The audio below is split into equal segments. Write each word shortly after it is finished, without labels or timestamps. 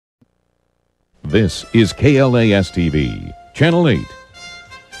This is KLAS-TV, Channel 8.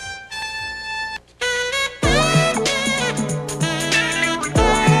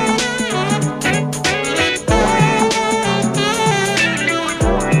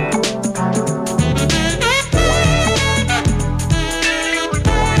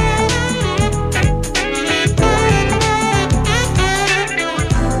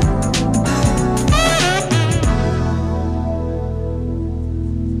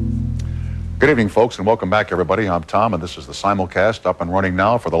 Good evening, folks, and welcome back, everybody. I'm Tom, and this is the simulcast up and running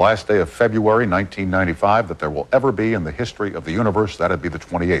now for the last day of February 1995 that there will ever be in the history of the universe. That'd be the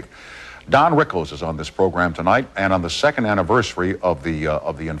 28th. Don Rickles is on this program tonight, and on the second anniversary of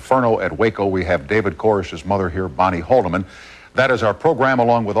the Inferno at Waco, we have David Koresh's mother here, Bonnie Haldeman. That is our program,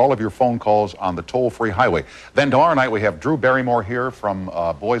 along with all of your phone calls on the toll-free highway. Then tomorrow night we have Drew Barrymore here from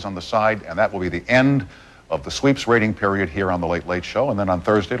Boys on the Side, and that will be the end of the sweeps rating period here on the Late Late Show, and then on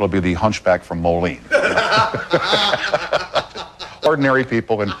Thursday it'll be the Hunchback from Moline. Ordinary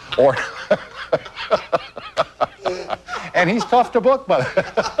people and he's tough to book, but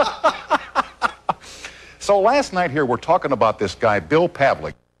so last night here we're talking about this guy Bill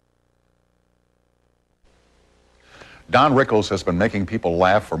Pavlik. Don Rickles has been making people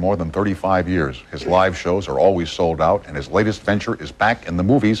laugh for more than 35 years. His live shows are always sold out, and his latest venture is back in the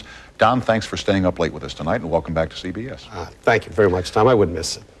movies. Don, thanks for staying up late with us tonight, and welcome back to CBS. Thank you very much, Tom. I wouldn't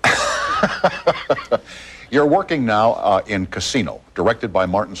miss it. You're working now in Casino, directed by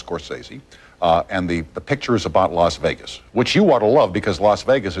Martin Scorsese, and the picture is about Las Vegas, which you ought to love because Las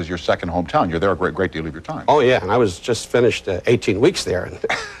Vegas is your second hometown. You're there a great deal of your time. Oh, yeah, and I was just finished 18 weeks there and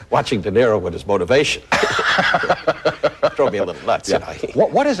watching De Niro with his motivation. Drove me a little nuts, yeah. You know.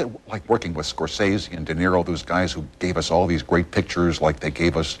 What is it like working with Scorsese and De Niro, those guys who gave us all these great pictures, like they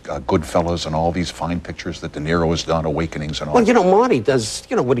gave us Goodfellas and all these fine pictures that De Niro has done, Awakenings and all? Well, you know, Marty does,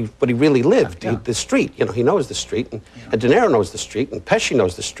 you know, what he really lived, yeah. The street. You know, he knows the street, and De Niro knows the street, and Pesci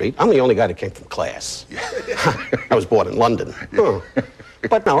knows the street. I'm the only guy that came from class. Yeah. I was born in London. Yeah.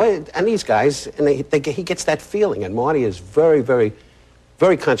 But no, and these guys, and he gets that feeling, and Marty is very, very,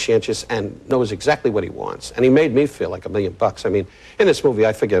 very conscientious and knows exactly what he wants. And he made me feel like $1 million. I mean, in this movie,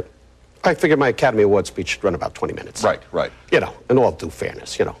 I figure my Academy Award speech should run about 20 minutes. Right. You know, in all due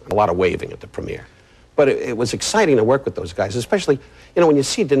fairness, you know, and a lot of waving at the premiere. But it was exciting to work with those guys, especially, you know, when you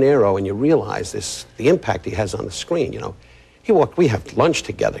see De Niro and you realize the impact he has on the screen, you know. We have lunch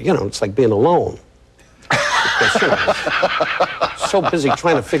together, you know, it's like being alone. Because, you know, so busy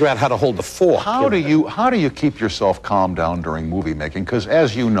trying to figure out how to hold the fork. How do you keep yourself calm down during movie making? Because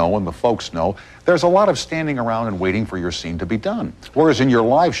as you know, and the folks know, there's a lot of standing around and waiting for your scene to be done. Whereas in your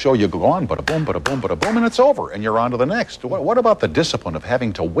live show, you go on, bada boom, bada boom, bada boom, and it's over, and you're on to the next. What about the discipline of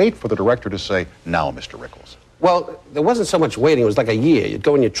having to wait for the director to say, now, Mr. Rickles? Well, there wasn't so much waiting. It was like a year. You'd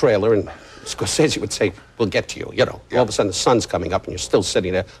go in your trailer, and Scorsese would say, we'll get to you, you know. Yeah. All of a sudden, the sun's coming up, and you're still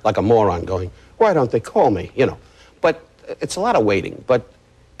sitting there like a moron going, why don't they call me, you know? But it's a lot of waiting, but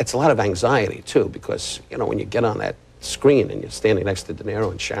it's a lot of anxiety, too, because, you know, when you get on that screen and you're standing next to De Niro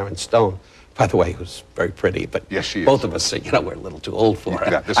and Sharon Stone, by the way, who's very pretty, but yes, she is. Both of us, you know, we're a little too old for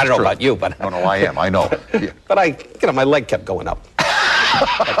her. Yeah, I don't know about you, but... No, I am, I know. Yeah. But you know, my leg kept going up.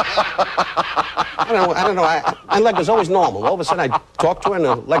 I don't know. My leg was always normal. All of a sudden, I'd talk to her and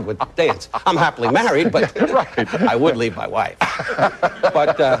the leg would dance. I'm happily married, but right. I would leave my wife.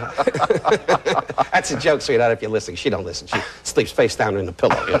 But that's a joke, sweetheart, if you're listening. She don't listen. She sleeps face down in the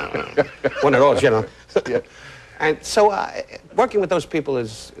pillow, you know. One of those, you know. Yeah. And so working with those people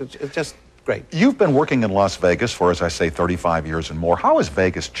is just great. You've been working in Las Vegas for, as I say, 35 years and more. How has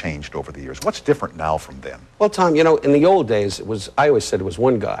Vegas changed over the years? What's different now from then? Well, Tom, you know, in the old days, I always said it was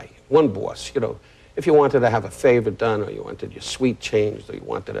one guy, one boss. You know, if you wanted to have a favor done, or you wanted your suite changed, or you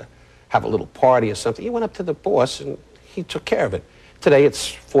wanted to have a little party or something, you went up to the boss and he took care of it. Today, it's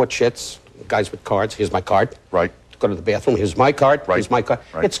 4 chits, guys with cards. Here's my card. Right. Go to the bathroom. Here's my card. Right. Here's my card.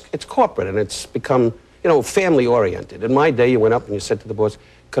 Right. It's corporate, and it's become, you know, family-oriented. In my day, you went up and you said to the boss,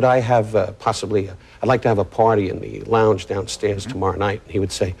 could I have I'd like to have a party in the lounge downstairs tomorrow night. And he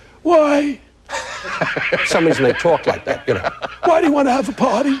would say, why? For some reason they talk like that, you know. Why do you want to have a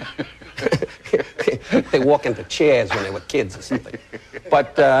party? They walk into chairs when they were kids or something.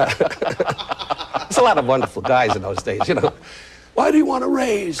 But there's a lot of wonderful guys in those days, you know. Why do you want a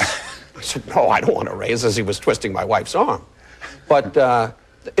raise? I said, no, I don't want a raise, as he was twisting my wife's arm. But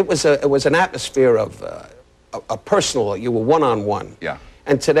it was an atmosphere of a personal, you were one-on-one. Yeah.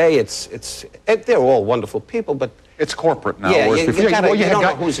 And today they're all wonderful people, but it's corporate now. Yeah, you don't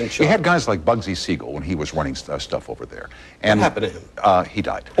know who's in charge. You had guys like Bugsy Siegel when he was running stuff over there. And what happened to him? He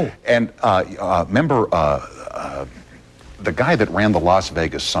died. Oh. And remember the guy that ran the Las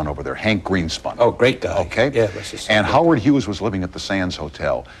Vegas Sun over there, Hank Greenspun. Oh, great guy. Okay. Yeah, and Howard Hughes was living at the Sands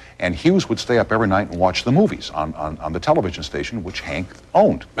Hotel, and Hughes would stay up every night and watch the movies on the television station, which Hank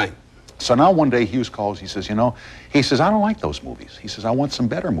owned. Right. So now one day Hughes calls, he says, I don't like those movies. He says, I want some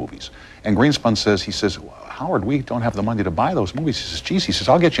better movies. And Greenspun says, Howard, we don't have the money to buy those movies. He says, geez,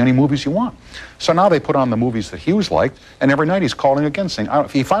 I'll get you any movies you want. So now they put on the movies that Hughes liked, and every night he's calling again saying,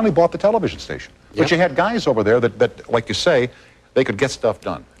 he finally bought the television station. Yep. But you had guys over there that, like you say, they could get stuff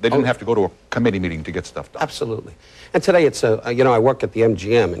done. They didn't have to go to a committee meeting to get stuff done. Absolutely. And today it's I work at the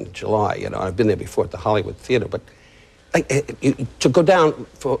MGM in July. I've been there before at the Hollywood Theater, but to go down,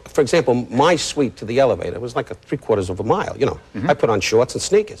 for example, my suite to the elevator was like 3/4 of a mile. I put on shorts and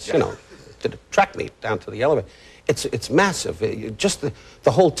sneakers. Did a track meet down to the elevator. It's massive. Just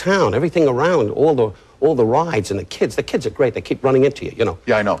the whole town, everything around, all the rides and the kids. The kids are great. They keep running into you.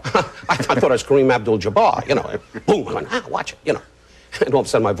 Yeah, I know. I thought I was Kareem Abdul-Jabbar. Boom, I went, watch it. And all of a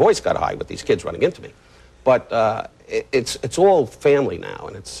sudden my voice got high with these kids running into me. But it's all family now,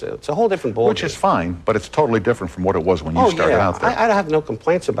 and it's a whole different ballgame. Which is fine, but it's totally different from what it was when you started out there. I have no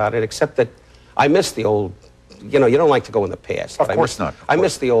complaints about it, except that I miss the old. You don't like to go in the past. Of course not. I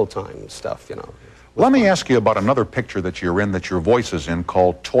miss the old time stuff. Let me ask you about another picture that you're in, that your voice is in,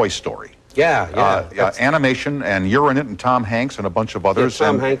 called Toy Story. Yeah. Animation, and you're in it, and Tom Hanks and a bunch of others. Yeah,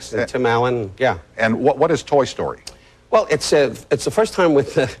 Tom Hanks and Tim Allen. Yeah. And what is Toy Story? Well, it's the first time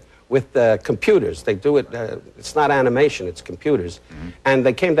with computers. They do it. It's not animation. It's computers. Mm-hmm. And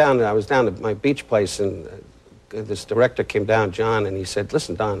they came down. I was down at my beach place, and this director came down, John, and he said,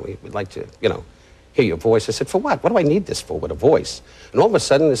 "Listen, Don, we'd like to, hear your voice." I said, "For what? What do I need this for with a voice?" And all of a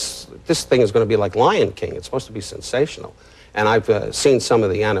sudden, this thing is going to be like Lion King. It's supposed to be sensational. And I've seen some of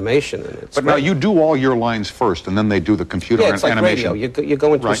the animation, and it's But great. now you do all your lines first, and then they do the computer it's like animation. radio. You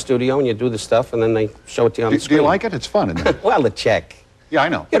go into a studio, and you do the stuff, and then they show it to you on the screen. Do you like it? It's fun, isn't it? Well, the check. Yeah, I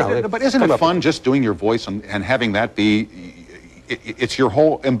know. But isn't it fun just doing your voice and having that be, it's your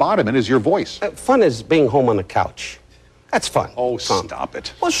whole embodiment is your voice? Fun is being home on the couch. That's fun. Oh, Tom. Stop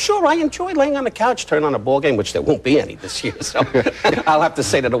it. Well, sure, I enjoy laying on the couch, turning on a ball game, which there won't be any this year. So I'll have to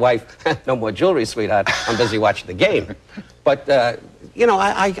say to the wife, "No more jewelry, sweetheart. I'm busy watching the game." But, I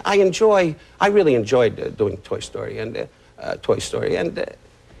really enjoyed doing Toy Story, and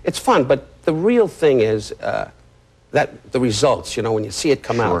it's fun. But the real thing is that the results, when you see it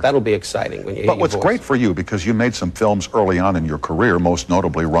come out, that'll be exciting when you hear But what's great for you, because you made some films early on in your career, most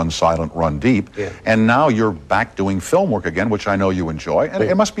notably Run Silent, Run Deep, and now you're back doing film work again, which I know you enjoy, and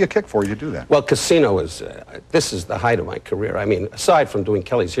it must be a kick for you to do that. Well, Casino this is the height of my career. I mean, aside from doing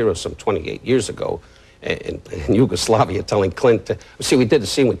Kelly's Heroes some 28 years ago in Yugoslavia, telling Clint, see, we did the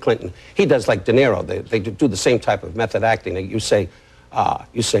scene with Clinton. He does like De Niro. They do the same type of method acting. You say, "How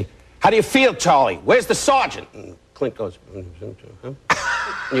do you feel, Charlie? Where's the sergeant?" And Clint goes, and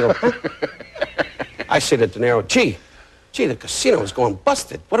you go, huh? I say to De Niro, gee, the casino is going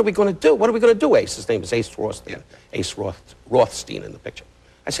busted. What are we going to do? What are we going to do, Ace? His name is Ace Rothstein. Yeah. Ace Rothstein in the picture.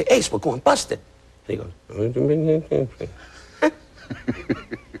 I say, "Ace, we're going busted." And he goes,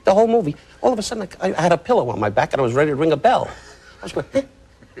 the whole movie, all of a sudden, I had a pillow on my back and I was ready to ring a bell. I was going,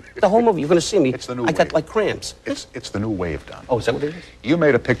 the whole movie, you're going to see me. I got like cramps. It's the new wave, Don. Oh, is that what it is? You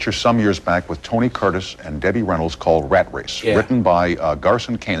made a picture some years back with Tony Curtis and Debbie Reynolds called Rat Race, written by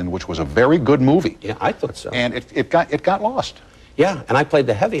Garson Kanin, which was a very good movie. Yeah, I thought so. And it got lost. Yeah, and I played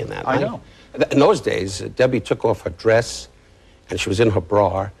the heavy in that. I know. In those days, Debbie took off her dress, and she was in her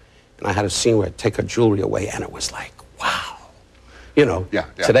bra, and I had a scene where I'd take her jewelry away, and it was like, wow.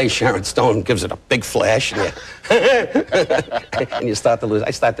 Today Sharon Stone gives it a big flash, and you start to lose.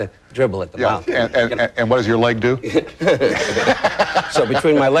 I start to dribble at the mouth. And what does your leg do? So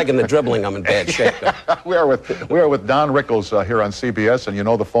between my leg and the dribbling, I'm in bad shape. We are with Don Rickles here on CBS, and you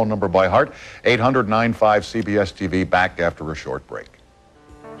know the phone number by heart, 800-95-CBS-TV, back after a short break.